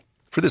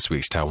For this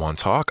week's Taiwan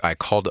Talk, I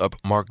called up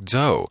Mark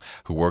Zhou,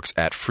 who works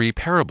at Free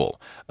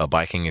Parable, a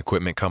biking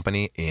equipment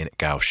company in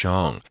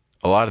Kaohsiung.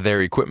 A lot of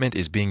their equipment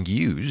is being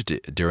used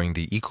during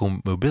the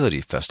Eco Mobility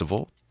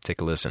Festival.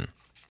 Take a listen.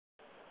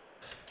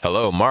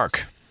 Hello,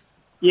 Mark.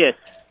 Yes.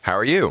 How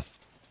are you?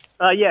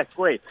 Yes,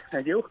 great.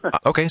 And you?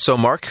 Okay, so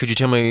Mark, could you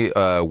tell me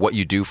what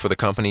you do for the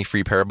company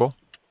Free Parable?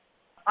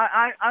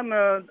 I'm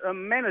a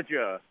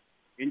manager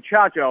in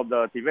charge of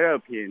the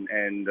developing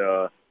and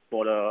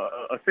for the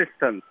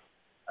assistance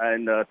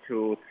and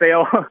to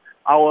sell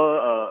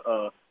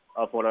our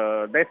for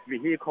the next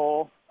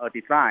vehicle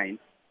design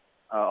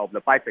of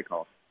the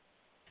bicycle.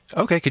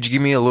 Okay, could you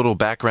give me a little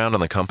background on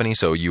the company?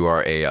 So you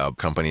are a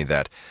company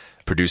that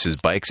produces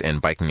bikes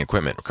and biking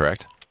equipment,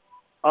 correct?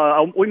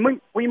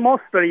 We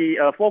mostly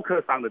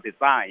focus on the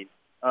design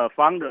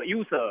from the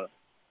user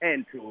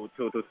and to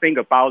think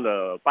about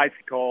the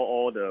bicycle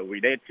or the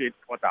related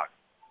products.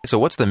 So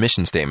what's the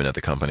mission statement of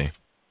the company?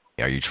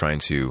 Are you trying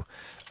to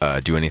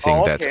do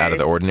anything that's out of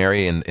the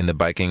ordinary in the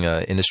biking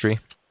industry?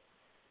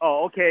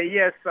 Oh, okay.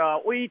 Yes,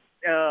 we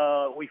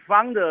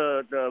found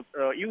the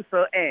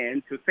user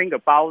end to think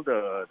about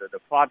the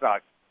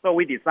product. So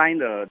we design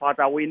the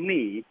product we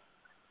need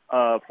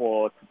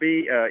to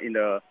be in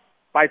the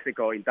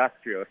bicycle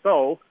industry.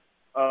 So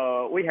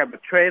we have the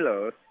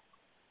trailers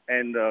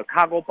and the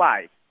cargo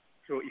bike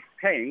to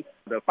extend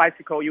the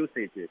bicycle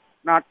usage,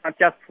 not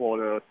just for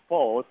the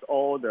sports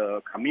or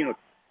the community.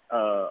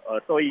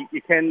 So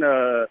you can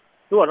do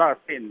a lot of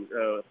things.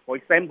 For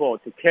example,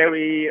 to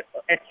carry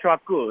extra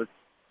goods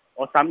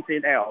or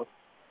something else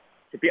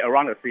to be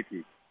around the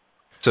city.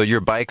 So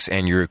your bikes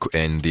and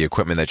the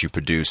equipment that you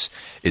produce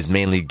is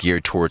mainly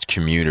geared towards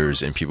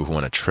commuters and people who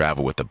want to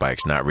travel with the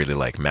bikes, not really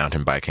like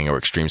mountain biking or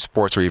extreme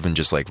sports or even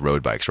just like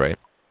road bikes, right?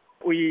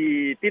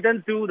 We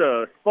didn't do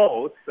the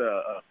sports,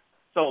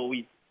 so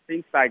we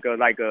think like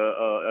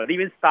a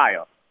living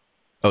style.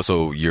 Oh,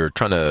 so you're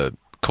trying to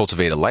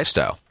cultivate a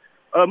lifestyle.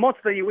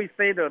 Mostly we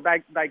say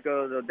that's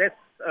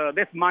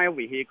my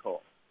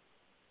vehicle.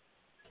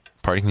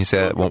 Pardon? Can you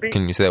say that?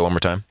 Can you say that one more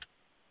time?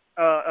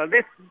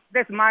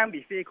 That's my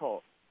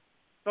vehicle.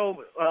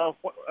 So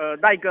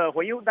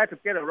when you like to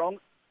get around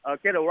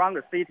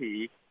the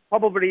city,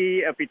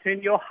 probably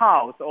between your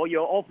house or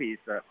your office,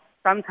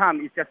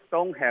 sometimes you just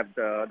don't have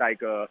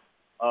the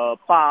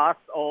bus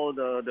or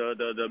the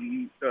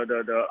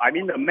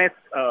mass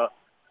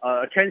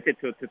transit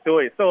to do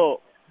it.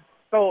 So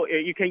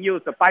you can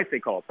use a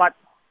bicycle, but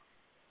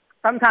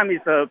sometimes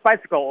it's a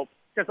bicycle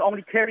just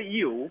only carry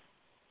you.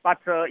 But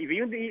if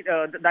you need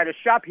like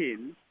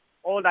shopping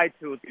or like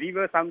to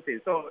deliver something,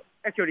 so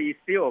actually you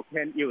still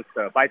can use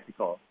a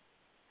bicycle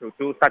to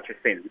do such a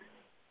thing.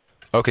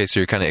 Okay, so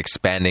you're kind of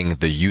expanding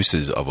the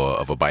uses of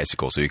a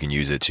bicycle, so you can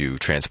use it to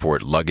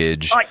transport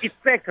luggage.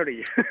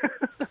 Exactly.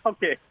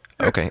 Okay.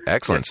 Okay,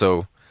 excellent.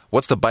 So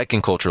what's the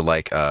biking culture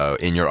like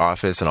in your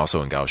office and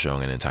also in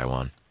Kaohsiung and in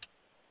Taiwan?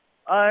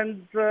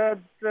 And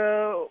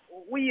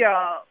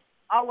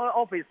our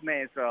office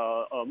mates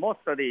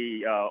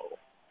mostly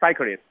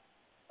cyclists.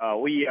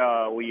 We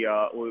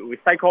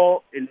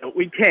cycle in the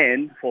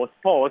weekend for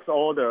sports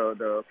or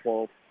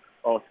or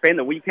spend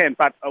the weekend,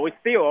 but we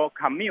still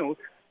commute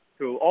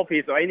to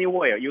office or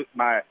anywhere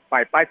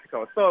by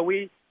bicycle. So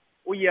we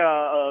knew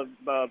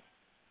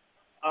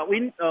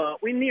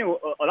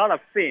a lot of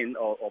things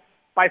of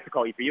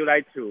bicycle if you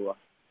like to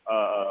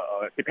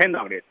depend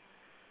on it.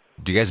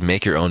 Do you guys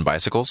make your own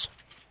bicycles?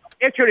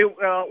 Actually,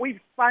 we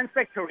find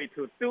factory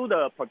to do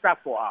the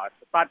product for us,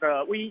 but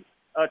we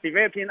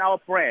developing our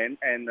brand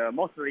and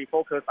mostly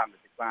focus on the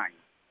design.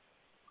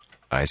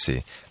 I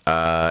see.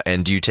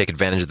 And do you take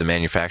advantage of the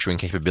manufacturing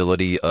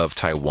capability of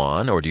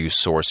Taiwan, or do you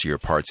source your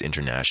parts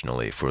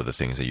internationally for the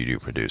things that you do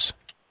produce?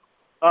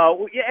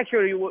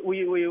 Actually,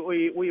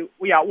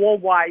 we are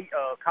worldwide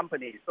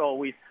company, so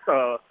we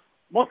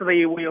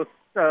mostly will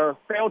sell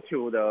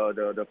to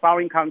the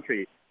foreign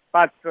country.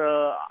 But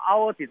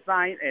our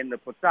design and the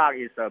product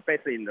is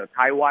based in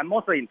Taiwan,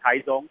 mostly in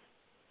Taichung.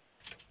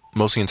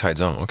 Mostly in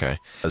Taichung, okay.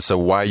 So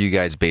why are you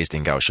guys based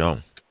in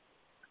Kaohsiung?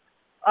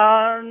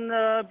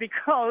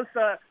 Because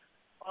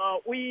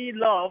we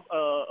love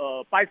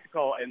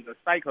bicycle and the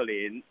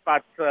cycling,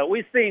 but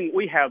we think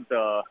we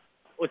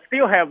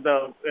still have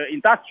the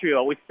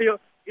industrial. It's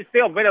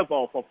still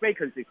available for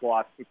vacancy for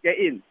us to get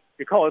in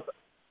because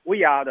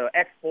we are the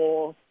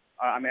expert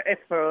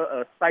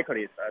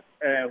cyclists.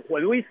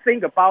 When we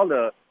think about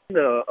the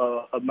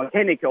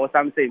mechanic or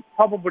something,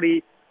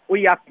 probably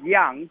we are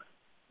young.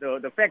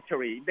 The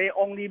factory, they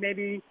only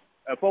maybe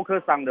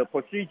focus on the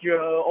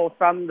procedure or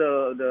some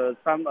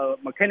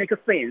mechanical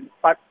things,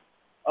 but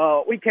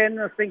we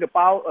can think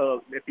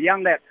about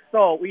beyond that.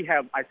 So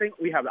I think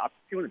we have the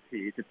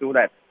opportunity to do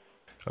that.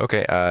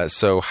 Okay,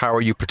 so how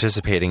are you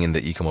participating in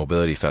the Eco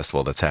Mobility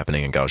Festival that's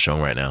happening in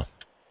Kaohsiung right now?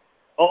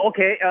 Oh,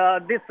 okay.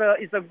 This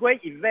is a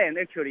great event.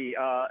 Actually,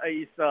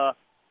 I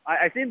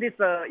think this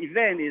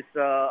event is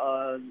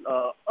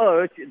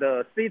urge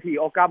the city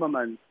or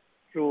government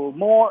to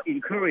more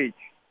encourage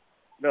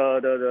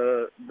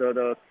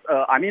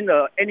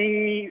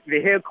any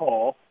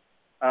vehicle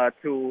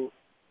to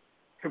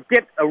to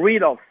get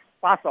rid of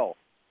fossil,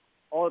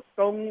 or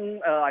don't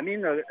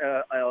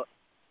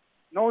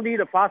no need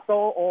the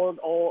fossil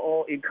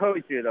or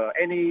encourage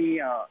any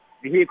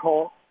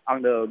vehicle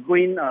on the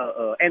green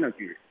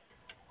energy.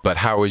 But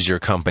how is your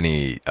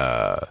company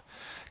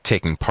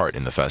taking part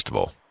in the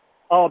festival?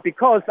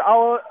 Because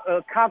our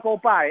cargo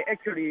bike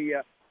actually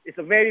is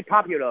very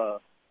popular,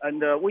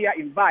 and we are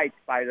invited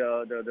by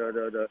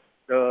the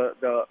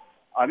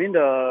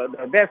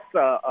best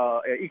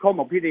eco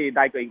mobility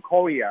like in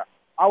Korea.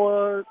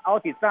 Our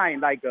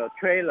design like a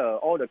trailer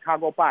or the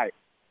cargo bike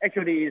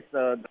actually is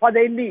what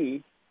they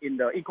need in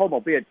the eco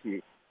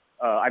mobility.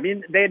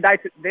 They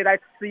like to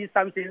see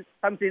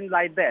something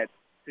like that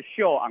to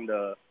show on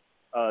the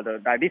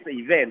this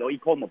event or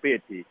eco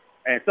mobility,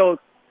 and so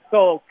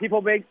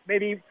people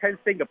maybe can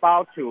think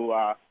about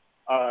to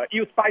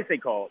use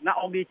bicycle not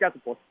only just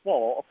for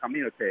sport or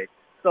community.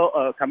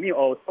 So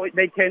so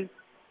they can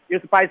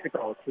use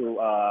bicycle to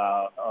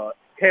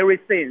carry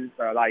things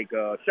like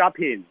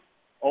shopping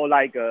or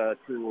like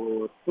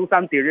to do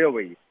some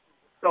delivery.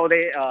 So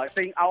they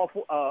think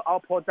our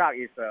product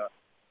is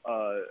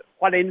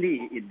what they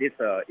need in this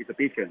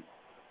exhibition.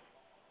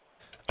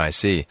 I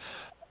see.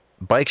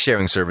 Bike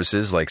sharing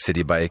services like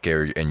City Bike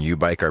and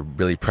U-Bike are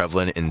really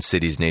prevalent in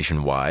cities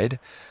nationwide.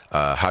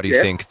 How do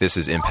you think this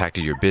has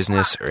impacted your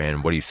business,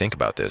 and what do you think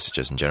about this,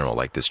 just in general,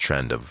 like this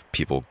trend of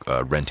people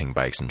renting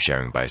bikes and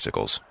sharing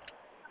bicycles?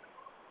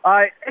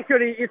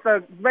 Actually, it's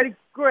very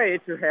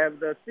great to have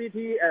the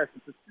city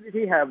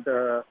have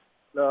the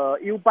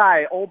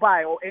U-Bike,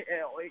 O-Bike, or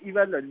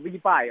even the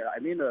V-Bike.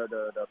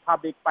 The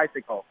public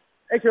bicycle.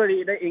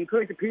 Actually, they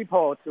encourage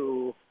people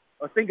to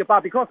think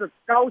about, because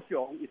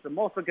Kaohsiung is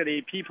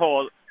mostly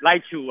people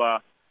like to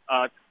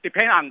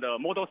depend on the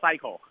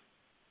motorcycle,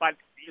 but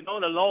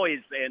the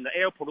noise and the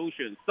air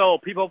pollution. So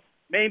people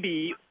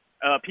may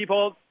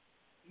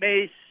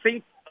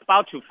think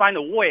about to find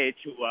a way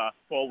to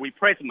for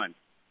replacement.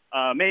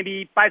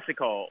 Maybe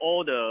bicycle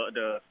or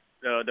the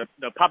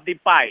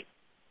public bike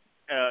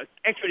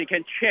actually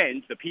can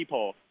change the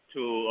people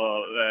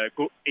to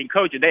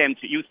encourage them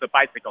to use the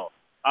bicycle.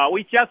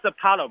 We just a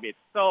part of it.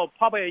 So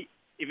probably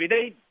if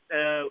they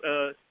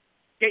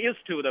get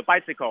used to the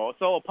bicycle,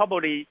 so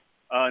probably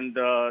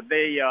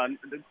they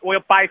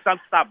will buy some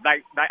stuff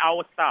like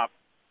our stuff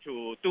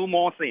to do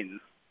more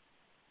things.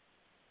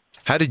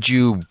 How did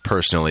you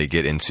personally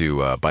get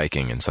into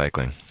biking and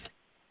cycling?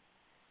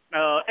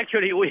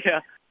 Actually,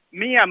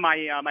 me and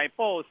my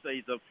boss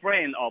is a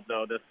friend of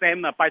the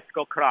same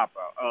bicycle club.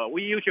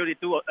 We usually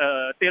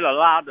did a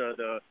lot of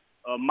the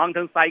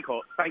mountain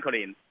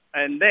cycling.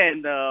 And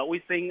then we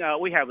think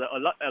we have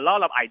a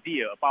lot of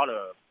idea about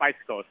a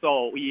bicycle,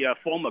 so we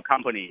formed a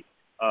company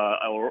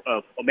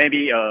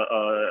maybe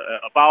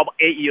about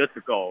 8 years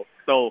ago.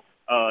 So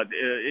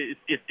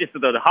it's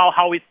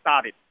how we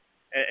started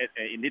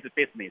in this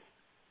business.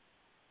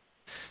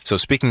 So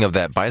speaking of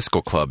that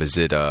bicycle club, are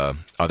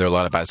there a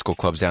lot of bicycle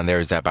clubs down there?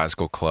 Is that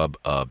bicycle club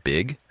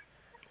big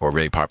or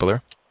really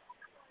popular?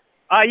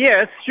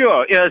 Yes,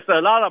 sure. There's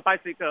a lot of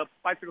bicycle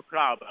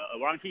club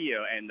around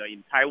here and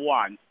in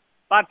Taiwan.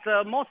 But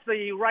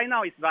mostly right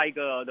now it's like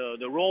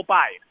the road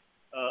bike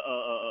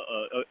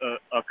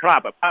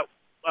club.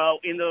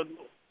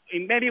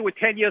 In maybe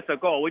 10 years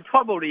ago, we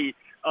probably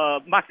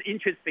much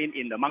interested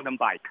in the mountain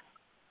bike.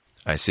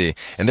 I see.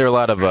 And there are a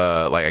lot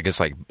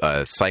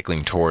of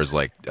cycling tours,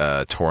 like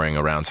touring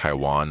around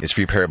Taiwan. Is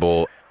Free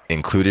Parable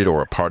included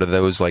or a part of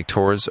those like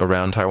tours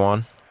around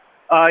Taiwan?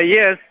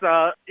 Yes.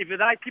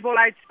 If people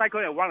like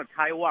cycling around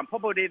Taiwan,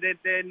 probably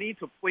they need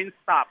to bring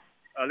stuff,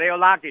 their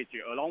luggage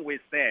along with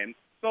them.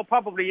 So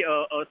probably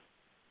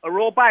a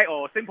road bike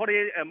or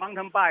simply a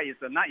mountain bike is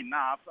not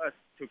enough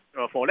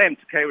for them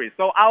to carry.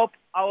 So our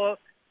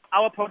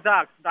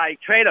products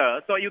like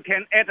trailer, so you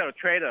can add a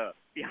trailer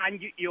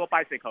behind your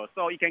bicycle,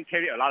 so you can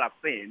carry a lot of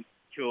things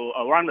to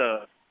around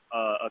the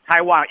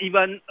Taiwan,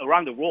 even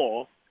around the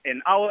world.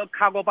 And our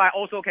cargo bike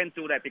also can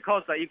do that,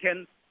 because you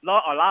can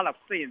load a lot of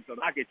things,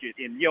 luggage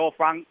in your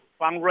front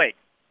rack.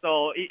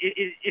 So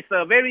it's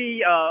a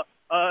very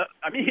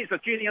it's a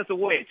genius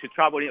way to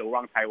traveling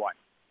around Taiwan.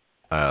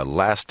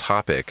 Last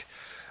topic.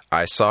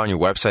 I saw on your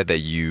website that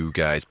you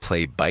guys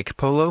play bike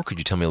polo. Could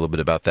you tell me a little bit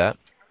about that?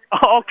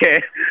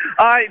 Okay.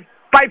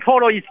 Bike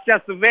polo is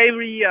just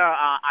very,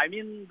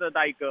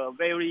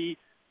 very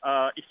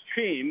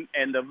extreme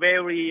and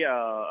very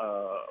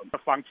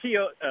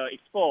frontier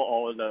sport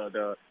or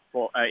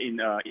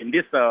in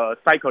this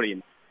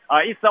cycling.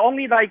 It's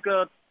only like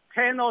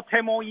 10 or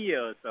 10 more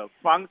years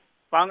from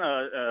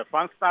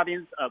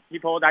starting.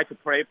 People like to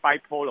play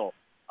bike polo.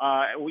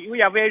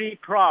 We are very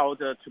proud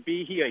to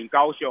be here in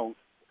Kaohsiung.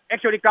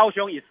 Actually,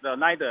 Kaohsiung is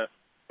the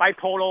bike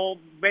polo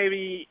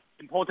very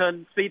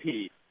important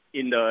city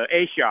in the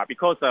Asia,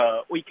 because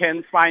we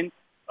can find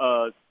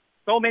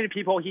so many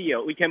people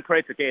here. We can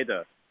play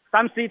together.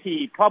 Some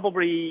city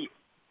probably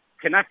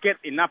cannot get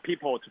enough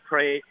people to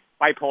play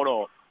bike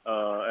polo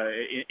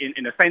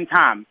in the same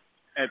time,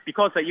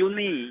 because you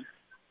need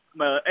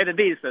at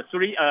least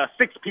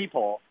 6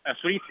 people,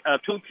 2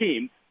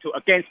 teams to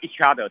against each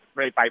other to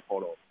play bike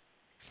polo.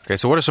 Okay,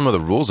 so what are some of the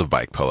rules of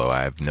bike polo?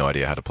 I have no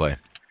idea how to play.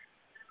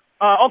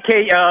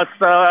 Okay,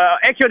 so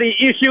actually,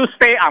 if you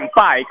stay on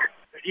bike,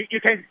 you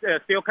can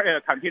still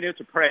continue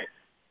to play.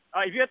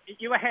 If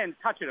your hand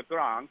touch the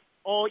ground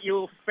or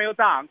you fell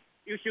down,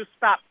 you should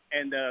stop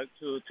and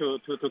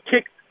to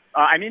kick.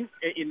 I mean,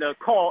 in the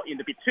court, in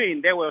the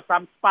between, there were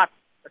some spots,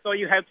 so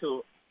you have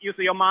to use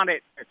your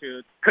mallet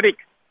to click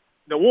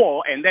the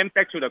wall and then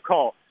back to the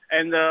court.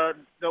 And the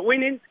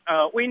winning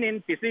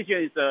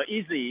decision is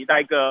easy.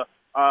 Like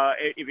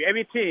if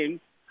every team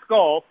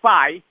score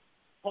 5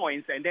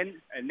 points and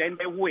then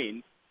they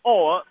win,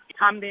 or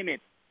time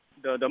limit,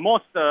 the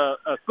most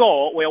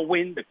score will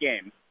win the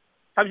game.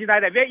 Something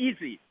like that, very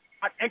easy.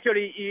 But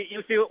actually, you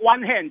use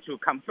one hand to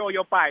control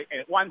your bike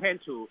and one hand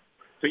to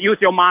use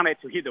your mallet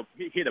to hit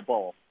the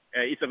ball.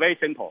 It's very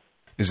simple.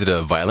 Is it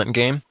a violent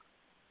game?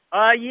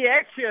 Yeah,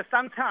 actually,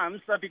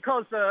 sometimes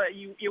because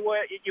you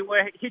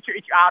will hit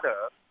each other.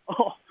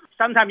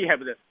 Sometimes you have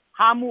the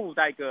hard move,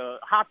 like a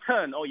hard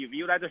turn, or if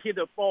you like to hit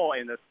the ball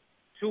and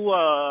too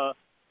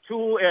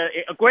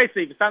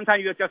aggressive,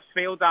 sometimes you just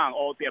fall down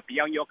or be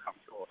beyond your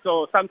control.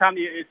 So sometimes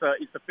it's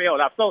a fail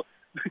up. So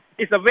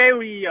it's a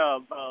very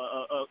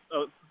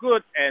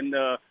good and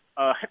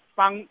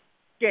fun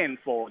game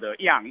for the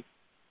young.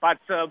 But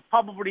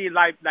probably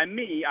like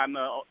me, I'm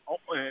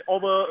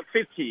over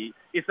 50.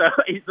 It's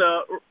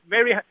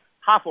very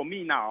hard for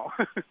me now.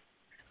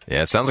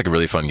 Yeah, it sounds like a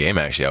really fun game.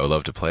 Actually, I would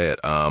love to play it.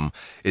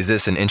 Is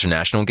this an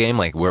international game?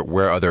 Like,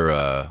 where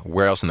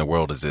else in the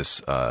world is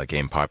this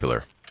game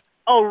popular?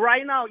 Oh,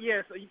 right now,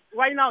 yes.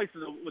 Right now it's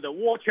the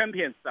world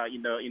champions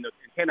in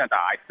Canada,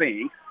 I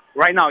think.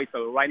 Right now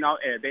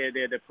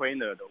they're playing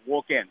the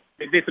world game.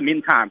 This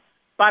meantime,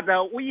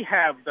 but we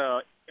have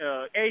the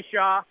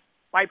Asia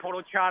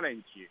Bipolar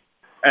Challenge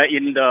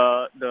in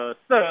the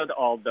 3rd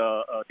of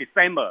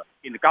December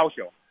in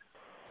Kaohsiung.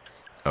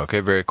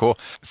 Okay, very cool.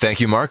 Thank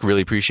you, Mark.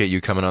 Really appreciate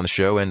you coming on the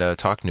show and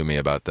talking to me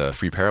about the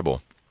free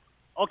parable.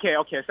 Okay,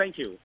 thank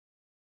you.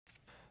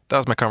 That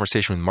was my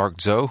conversation with Mark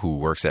Chou, who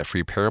works at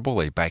Free Parable,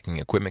 a biking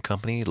equipment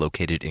company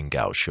located in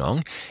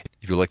Kaohsiung.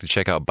 If you'd like to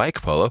check out bike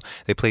polo,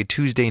 they play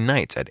Tuesday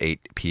nights at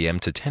 8 p.m.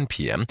 to 10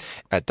 p.m.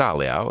 at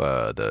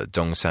Daliao, the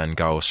Zhongshan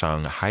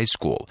Gaoshang High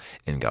School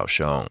in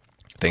Kaohsiung.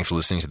 Thanks for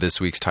listening to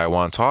this week's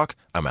Taiwan Talk.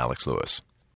 I'm Alex Lewis.